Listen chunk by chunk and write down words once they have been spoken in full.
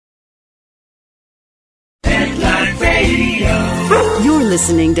You're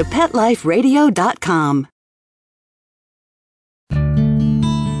listening to PetLifeRadio.com.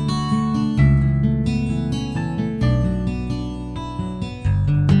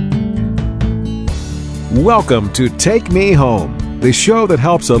 Welcome to Take Me Home, the show that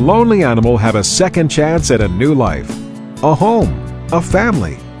helps a lonely animal have a second chance at a new life. A home, a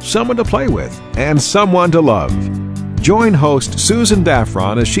family, someone to play with, and someone to love. Join host Susan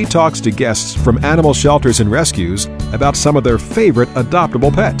Daffron as she talks to guests from animal shelters and rescues about some of their favorite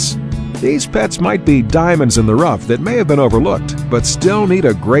adoptable pets. These pets might be diamonds in the rough that may have been overlooked, but still need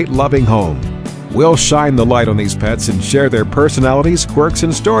a great loving home. We'll shine the light on these pets and share their personalities, quirks,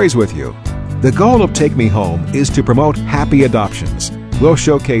 and stories with you. The goal of Take Me Home is to promote happy adoptions. We'll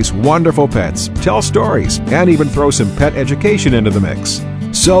showcase wonderful pets, tell stories, and even throw some pet education into the mix.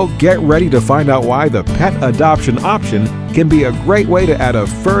 So get ready to find out why the pet adoption option can be a great way to add a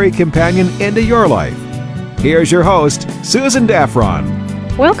furry companion into your life. Here's your host, Susan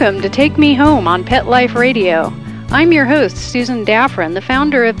Daffron. Welcome to Take Me Home on Pet Life Radio. I'm your host, Susan Daffron, the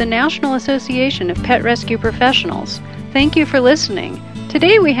founder of the National Association of Pet Rescue Professionals. Thank you for listening.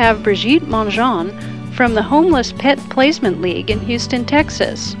 Today we have Brigitte Mongeon from the Homeless Pet Placement League in Houston,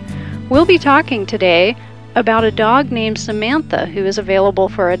 Texas. We'll be talking today about a dog named Samantha who is available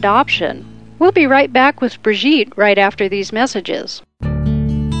for adoption. We'll be right back with Brigitte right after these messages.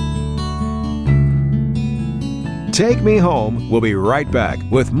 Take Me Home will be right back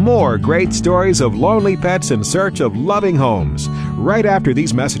with more great stories of lonely pets in search of loving homes right after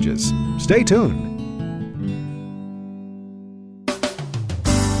these messages. Stay tuned.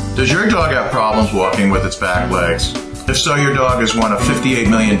 Does your dog have problems walking with its back legs? If so, your dog is one of 58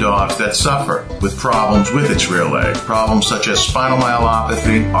 million dogs that suffer with problems with its rear leg. Problems such as spinal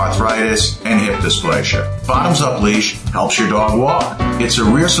myelopathy, arthritis, and hip dysplasia. Bottoms Up Leash helps your dog walk. It's a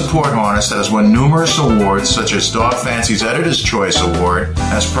rear support harness that has won numerous awards such as Dog Fancy's Editor's Choice Award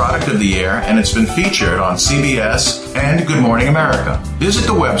as Product of the Year, and it's been featured on CBS and Good Morning America. Visit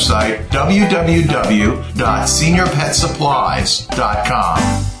the website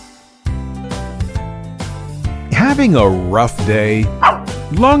www.seniorpetsupplies.com. Having a rough day?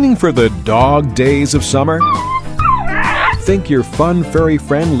 Longing for the dog days of summer? Think your fun furry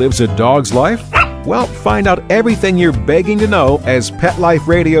friend lives a dog's life? Well, find out everything you're begging to know as Pet Life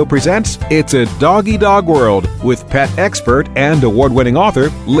Radio presents It's a Doggy Dog World with pet expert and award-winning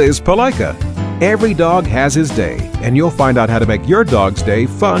author Liz Palaika. Every dog has his day, and you'll find out how to make your dog's day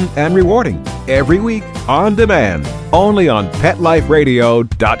fun and rewarding every week on demand, only on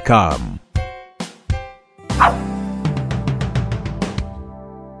PetLifeRadio.com.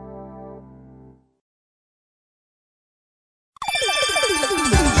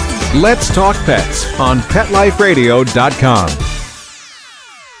 Let's Talk Pets on PetLifeRadio.com.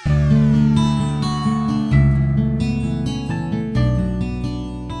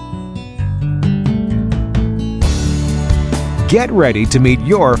 Get ready to meet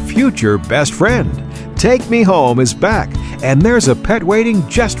your future best friend. Take Me Home is back, and there's a pet waiting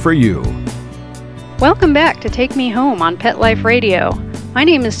just for you. Welcome back to Take Me Home on Pet Life Radio. My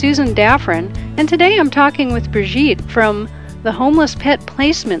name is Susan Daffron, and today I'm talking with Brigitte from the Homeless Pet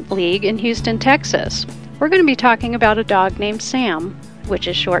Placement League in Houston, Texas. We're going to be talking about a dog named Sam, which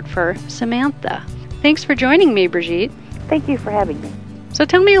is short for Samantha. Thanks for joining me, Brigitte. Thank you for having me. So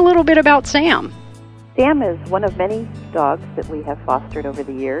tell me a little bit about Sam. Sam is one of many dogs that we have fostered over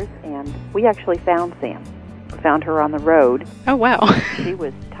the years, and we actually found Sam. We found her on the road. Oh, wow. She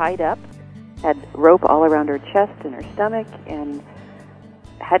was tied up, had rope all around her chest and her stomach, and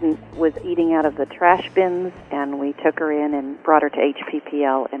was eating out of the trash bins, and we took her in and brought her to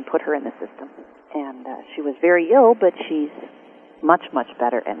HPPL and put her in the system. And she was very ill, but she's much, much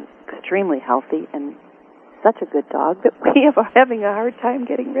better and extremely healthy and such a good dog that we are having a hard time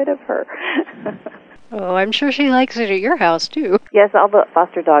getting rid of her. Oh, I'm sure she likes it at your house, too. Yes, all the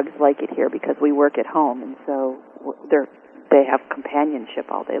foster dogs like it here because we work at home, and so they have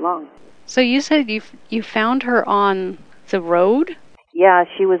companionship all day long. So you said you found her on the road? Yeah,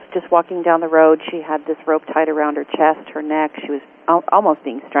 she was just walking down the road. She had this rope tied around her chest, her neck. She was almost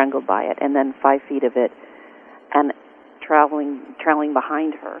being strangled by it, and then 5 feet of it, and trailing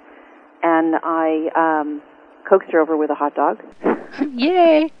behind her. And I coaxed her over with a hot dog.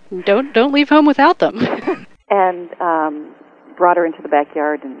 Yay! Don't leave home without them. And brought her into the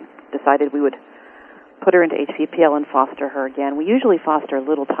backyard and decided we would put her into HPPL and foster her again. We usually foster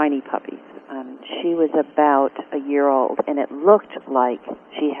little tiny puppies. She was about a year old, and it looked like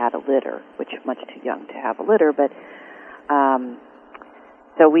she had a litter, which is much too young to have a litter. But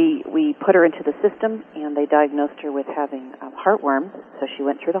So we put her into the system, and they diagnosed her with having heartworms, so she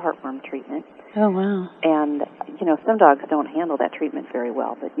went through the heartworm treatment. Oh, wow. And, some dogs don't handle that treatment very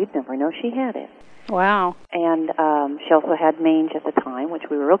well, but you'd never know she had it. Wow. And she also had mange at the time, which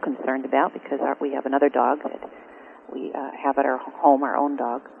we were real concerned about because we have another dog that we have at our home, our own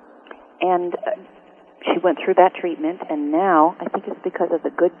dog. And she went through that treatment, and now I think it's because of the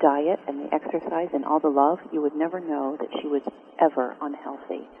good diet and the exercise and all the love, you would never know that she was ever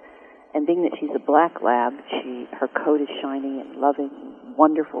unhealthy. And being that she's a black lab, her coat is shiny and loving and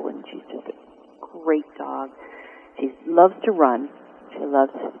wonderful, and she's just a great dog. She loves to run.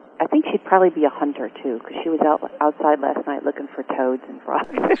 I think she'd probably be a hunter, too, because she was outside last night looking for toads and frogs.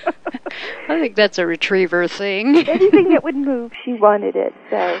 I think that's a retriever thing. Anything that would move, she wanted it.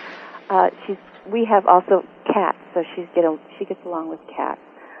 So we have also cats, so she gets along with cats.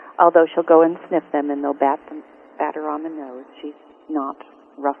 Although she'll go and sniff them, and they'll bat her on the nose. She's not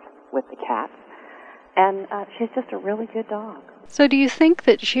rough with the cats. And she's just a really good dog. So do you think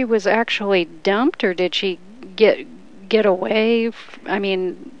that she was actually dumped, or did she get away?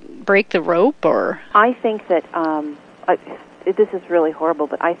 Break the rope, or? I think that this is really horrible,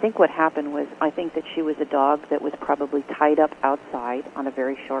 but I think what happened was I think that she was a dog that was probably tied up outside on a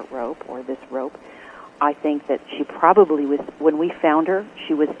very short rope, or this rope. I think that she probably was, when we found her,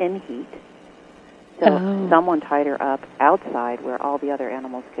 she was in heat. So someone tied her up outside where all the other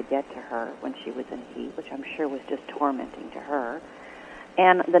animals could get to her when she was in heat, which I'm sure was just tormenting to her.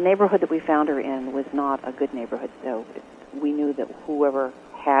 And the neighborhood that we found her in was not a good neighborhood, so we knew that whoever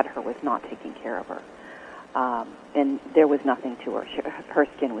had her was not taking care of her. And there was nothing to her. Her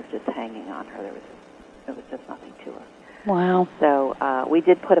skin was just hanging on her. There was just nothing to her. Wow. So we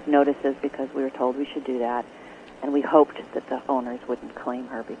did put up notices because we were told we should do that, and we hoped that the owners wouldn't claim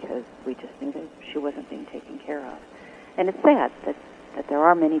her because we just knew that she wasn't being taken care of. And it's sad that there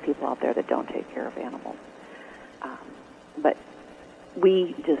are many people out there that don't take care of animals. But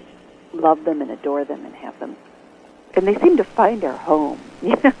we just love them and adore them and have them. And they seem to find our home,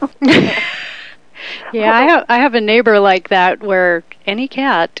 Yeah, I have a neighbor like that where any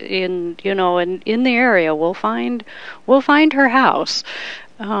cat in the area will find her house.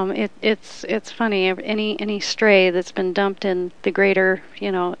 It's funny. Any stray that's been dumped in the greater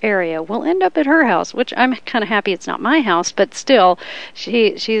area will end up at her house, which I'm kind of happy it's not my house, but still,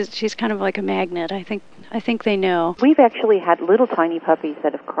 she's kind of like a magnet. I think they know. We've actually had little tiny puppies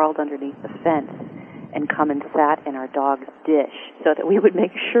that have crawled underneath the fence and come and sat in our dog's dish so that we would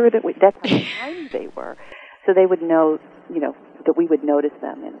make sure that that's how tiny they were. So they would know, that we would notice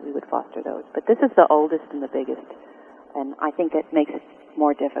them and we would foster those. But this is the oldest and the biggest, and I think it makes it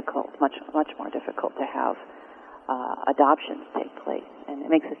more difficult, much more difficult to have adoptions take place. And it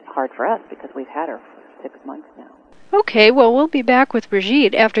makes it hard for us because we've had her for 6 months now. Okay, well, we'll be back with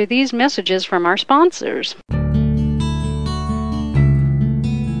Brigitte after these messages from our sponsors.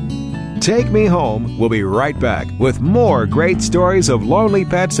 Take Me Home will be right back with more great stories of lonely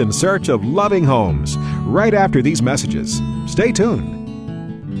pets in search of loving homes right after these messages. Stay tuned.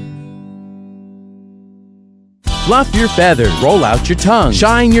 Fluff your feathers, roll out your tongue,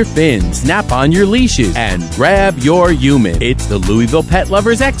 shine your fins, snap on your leashes, and grab your human. It's the Louisville Pet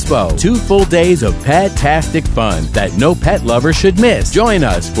Lovers Expo. 2 full days of pet-tastic fun that no pet lover should miss. Join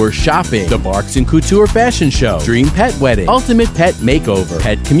us for shopping, the Barks and Couture Fashion Show, Dream Pet Wedding, Ultimate Pet Makeover,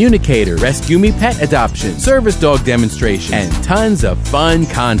 Pet Communicator, Rescue Me Pet Adoption, Service Dog Demonstration, and tons of fun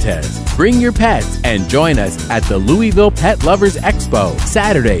contests. Bring your pets and join us at the Louisville Pet Lovers Expo,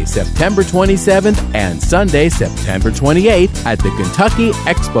 Saturday, September 27th and Sunday, September 28th at the Kentucky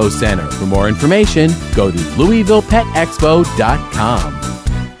Expo Center. For more information, go to LouisvillePetExpo.com.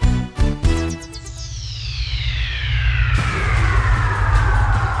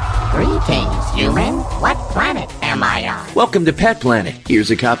 Greetings, human. What planet am I on? Welcome to Pet Planet.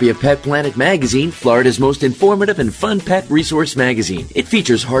 Here's a copy of Pet Planet Magazine, Florida's most informative and fun pet resource magazine. It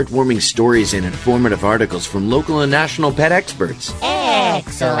features heartwarming stories and informative articles from local and national pet experts.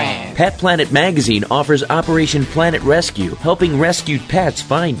 Excellent. Pet Planet Magazine offers Operation Planet Rescue, helping rescued pets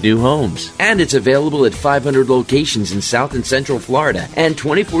find new homes. And it's available at 500 locations in South and Central Florida and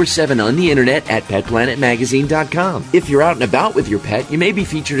 24/7 on the internet at PetPlanetMagazine.com. If you're out and about with your pet, you may be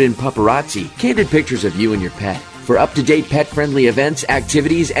featured in Paparazzi, candid pictures of you and your pet. For up-to-date pet-friendly events,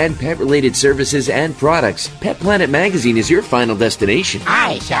 activities, and pet-related services and products, Pet Planet Magazine is your final destination.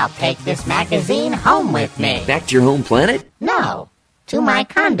 I shall take this magazine home with me. Back to your home planet? No, to my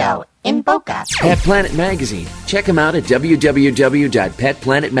condo in Boca. Pet Planet Magazine. Check them out at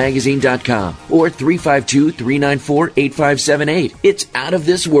www.petplanetmagazine.com or 352-394-8578. It's out of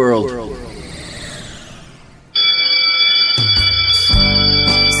this world.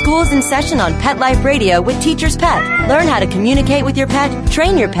 is in session on Pet Life Radio with Teacher's Pet. Learn how to communicate with your pet,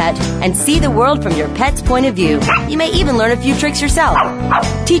 train your pet, and see the world from your pet's point of view. You may even learn a few tricks yourself.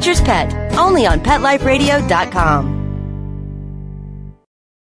 Teacher's Pet, only on PetLifeRadio.com.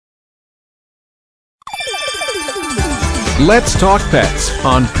 Let's Talk Pets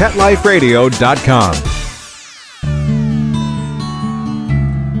on PetLifeRadio.com.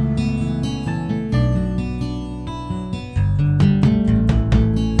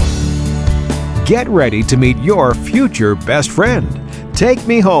 Get ready to meet your future best friend. Take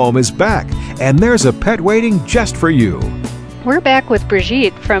Me Home is back, and there's a pet waiting just for you. We're back with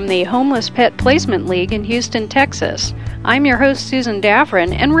Brigitte from the Homeless Pet Placement League in Houston, Texas. I'm your host, Susan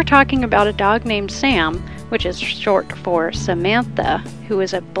Daffron, and we're talking about a dog named Sam, which is short for Samantha, who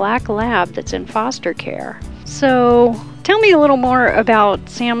is a black lab that's in foster care. So, tell me a little more about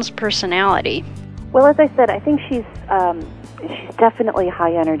Sam's personality. Well, as I said, I think she's definitely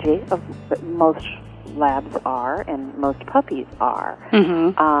high energy. Most labs are, and most puppies are.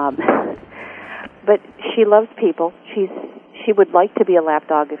 Mm-hmm. But she loves people. She would like to be a lap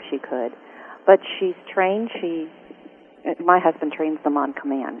dog if she could, but she's trained. My husband trains them on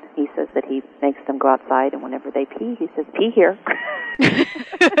command. He says that he makes them go outside, and whenever they pee, he says, "Pee here." And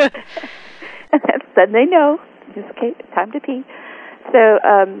then they know, just okay, time to pee. So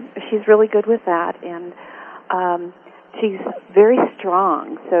she's really good with that, and she's very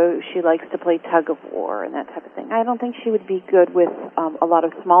strong, so she likes to play tug-of-war and that type of thing. I don't think she would be good with a lot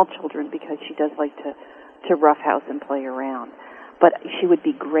of small children because she does like to roughhouse and play around. But she would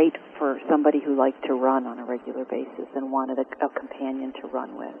be great for somebody who liked to run on a regular basis and wanted a companion to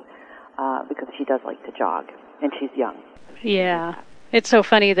run with because she does like to jog, and she's young. Yeah. It's so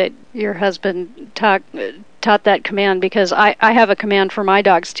funny that your husband taught that command, because I have a command for my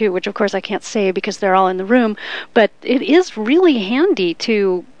dogs too, which of course I can't say because they're all in the room, but it is really handy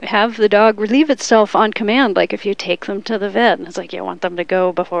to have the dog relieve itself on command, like if you take them to the vet, and it's like you want them to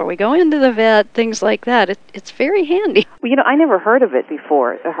go before we go into the vet, things like that. It's very handy. Well, I never heard of it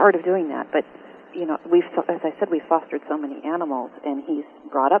before, heard of doing that, but, as I said, we've fostered so many animals, and he's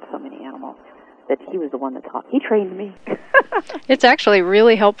brought up so many animals that he was the one that taught. He trained me. It's actually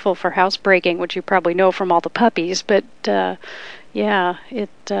really helpful for housebreaking, which you probably know from all the puppies, but yeah, it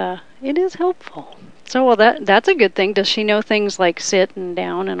is helpful. So, well, that's a good thing. Does she know things like sit and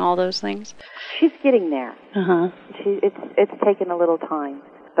down and all those things? She's getting there. Uh-huh. It's taken a little time,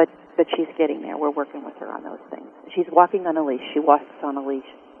 but she's getting there. We're working with her on those things. She's walking on a leash. She walks on a leash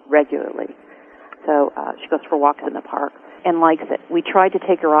regularly. So she goes for walks in the park and likes it. We tried to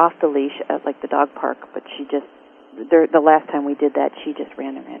take her off the leash at like the dog park, but she just, the last time we did that, she just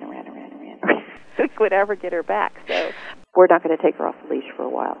ran. We could ever get her back. So we're not going to take her off the leash for a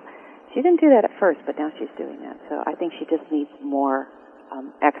while. She didn't do that at first, but now she's doing that. So I think she just needs more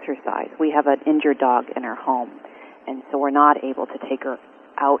exercise. We have an injured dog in our home, and so we're not able to take her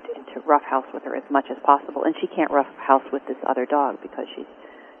out into roughhouse with her as much as possible. And she can't roughhouse with this other dog because she's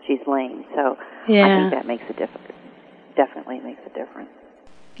lame. So yeah. I think that makes a difference. Definitely makes a difference.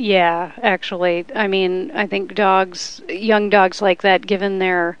 Yeah, actually. I mean, I think young dogs like that, given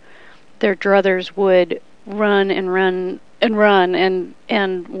their druthers, would run and run and run.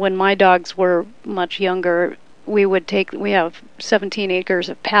 And when my dogs were much younger, we have 17 acres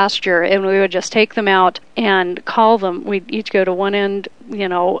of pasture, and we would just take them out and call them. We'd each go to one end,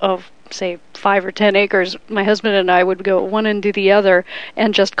 of say 5 or 10 acres. My husband and I would go one end to the other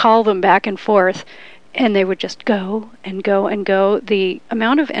and just call them back and forth. And they would just go and go and go. The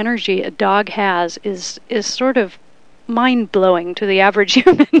amount of energy a dog has is sort of mind-blowing to the average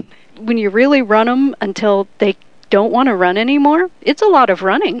human. When you really run them until they don't want to run anymore, it's a lot of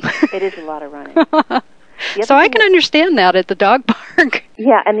running. It is a lot of running. So I can understand that at the dog park.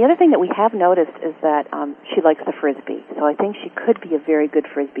 Yeah, and the other thing that we have noticed is that she likes the Frisbee. So I think she could be a very good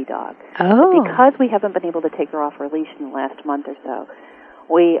Frisbee dog. Oh. But because we haven't been able to take her off her leash in the last month or so,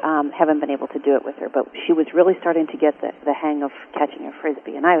 we haven't been able to do it with her, but she was really starting to get the hang of catching a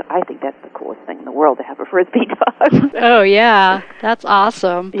Frisbee, and I think that's the coolest thing in the world, to have a Frisbee dog. Oh, yeah. That's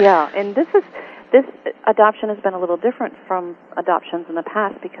awesome. Yeah, and this adoption has been a little different from adoptions in the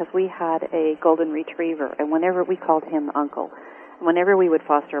past because we had a golden retriever, and whenever we called him Uncle, whenever we would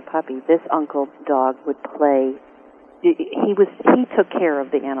foster a puppy, this Uncle dog would play. He took care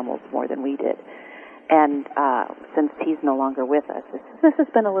of the animals more than we did. And since he's no longer with us, this has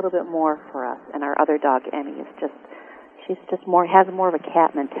been a little bit more for us. And our other dog, Emmy, has more of a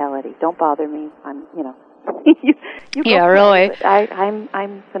cat mentality. Don't bother me. you Yeah, go really. play, but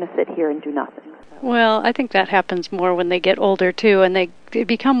I'm going to sit here and do nothing. Well, I think that happens more when they get older, too, and they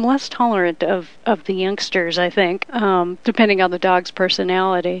become less tolerant of the youngsters, I think, depending on the dog's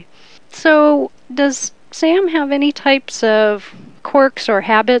personality. So, does Sam have any types of quirks or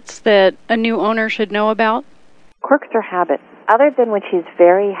habits that a new owner should know about? Quirks or habits, other than when she's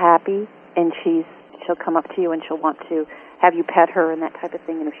very happy and she'll come up to you and she'll want to have you pet her and that type of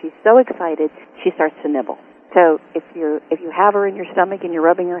thing, and if she's so excited, she starts to nibble. So if you have her in your stomach and you're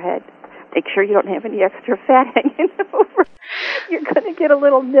rubbing her head, make sure you don't have any extra fat hanging over. You're going to get a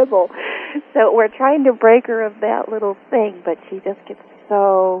little nibble. So we're trying to break her of that little thing, but she just gets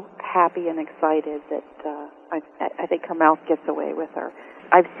so happy and excited that I think her mouth gets away with her.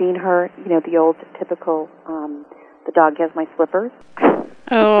 I've seen her, the old typical, the dog has my slippers.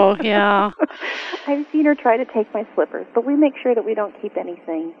 Oh, yeah. I've seen her try to take my slippers, but we make sure that we don't keep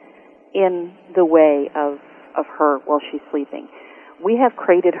anything in the way of her while she's sleeping. We have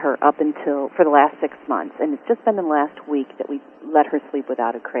crated her up for the last 6 months, and it's just been the last week that we let her sleep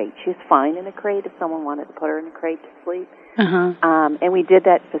without a crate. She's fine in a crate if someone wanted to put her in a crate to sleep. Uh-huh. And we did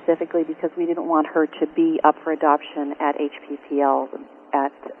that specifically because we didn't want her to be up for adoption at HPPL,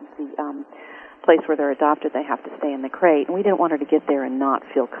 at the place where they're adopted. They have to stay in the crate, and we didn't want her to get there and not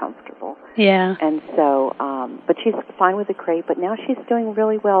feel comfortable. Yeah. And so, but she's fine with the crate, but now she's doing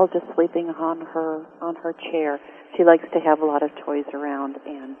really well just sleeping on her chair. She likes to have a lot of toys around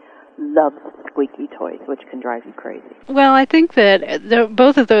and loves squeaky toys, which can drive you crazy. Well, I think that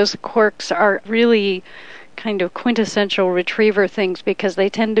both of those quirks are really kind of quintessential retriever things because they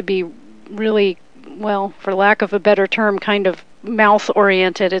tend to be really, well, for lack of a better term, kind of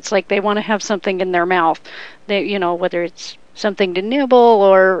mouth-oriented. It's like they want to have something in their mouth. They, whether it's something to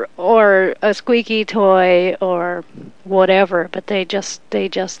nibble or a squeaky toy or whatever, but they just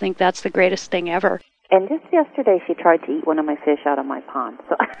think that's the greatest thing ever. And just yesterday, she tried to eat one of my fish out of my pond.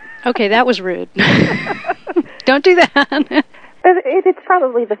 So Okay, that was rude. Don't do that. It's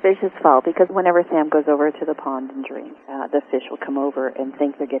probably the fish's fault because whenever Sam goes over to the pond and drinks, the fish will come over and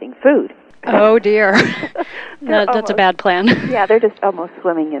think they're getting food. Oh dear, that's a bad plan. Yeah, they're just almost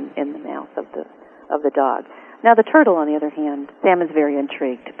swimming in the mouth of the dog. Now the turtle, on the other hand, Sam is very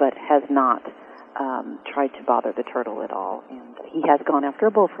intrigued, but has not tried to bother the turtle at all, and he has gone after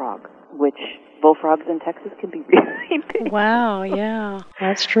a bullfrog, which bullfrogs in Texas can be really big. Wow, yeah,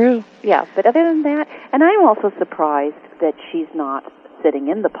 that's true. Yeah, but other than that, and I'm also surprised that she's not sitting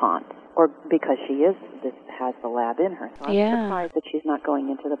in the pond, or because she has the lab in her. So I'm surprised that she's not going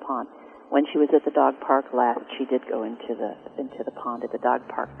into the pond. When she was at the dog park last, she did go into the pond at the dog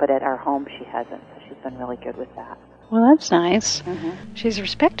park, but at our home she hasn't. So she's been really good with that. Well, that's nice. Mm-hmm. She's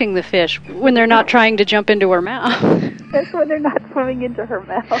respecting the fish when they're not trying to jump into her mouth. That's when they're not swimming into her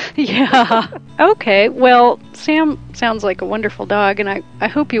mouth. Yeah. Okay, well, Sam sounds like a wonderful dog, and I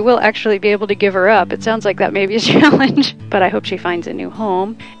hope you will actually be able to give her up. It sounds like that may be a challenge, but I hope she finds a new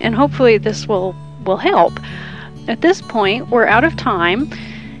home, and hopefully this will help. At this point, we're out of time,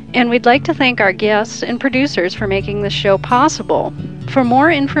 and we'd like to thank our guests and producers for making this show possible. For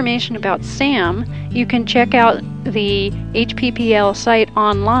more information about Sam, you can check out the HPPL site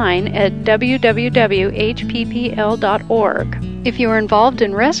online at www.hppl.org. If you are involved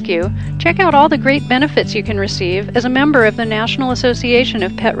in rescue, check out all the great benefits you can receive as a member of the National Association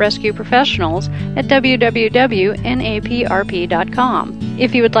of Pet Rescue Professionals at www.naprp.com.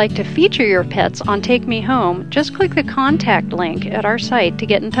 If you would like to feature your pets on Take Me Home, just click the contact link at our site to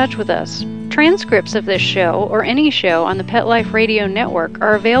get in touch with us. Transcripts of this show or any show on the Pet Life Radio Network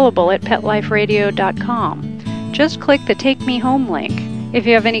are available at PetLifeRadio.com. Just click the Take Me Home link. If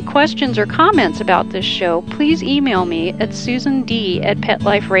you have any questions or comments about this show, please email me at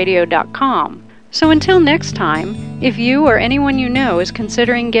susand@PetLifeRadio.com. So until next time, if you or anyone you know is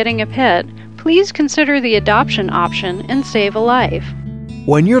considering getting a pet, please consider the adoption option and save a life.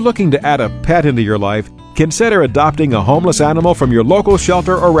 When you're looking to add a pet into your life, consider adopting a homeless animal from your local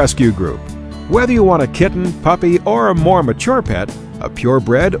shelter or rescue group. Whether you want a kitten, puppy, or a more mature pet, a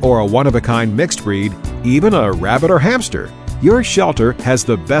purebred or a one-of-a-kind mixed breed, even a rabbit or hamster, your shelter has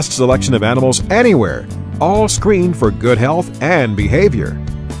the best selection of animals anywhere, all screened for good health and behavior.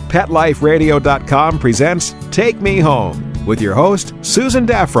 PetLifeRadio.com presents Take Me Home with your host, Susan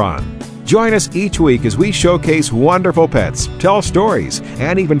Daffron. Join us each week as we showcase wonderful pets, tell stories,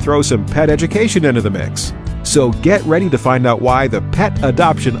 and even throw some pet education into the mix. So get ready to find out why the pet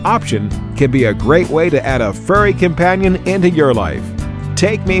adoption option can be a great way to add a furry companion into your life.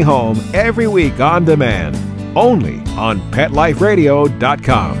 Take Me Home every week on demand, only on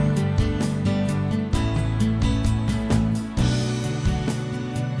PetLifeRadio.com.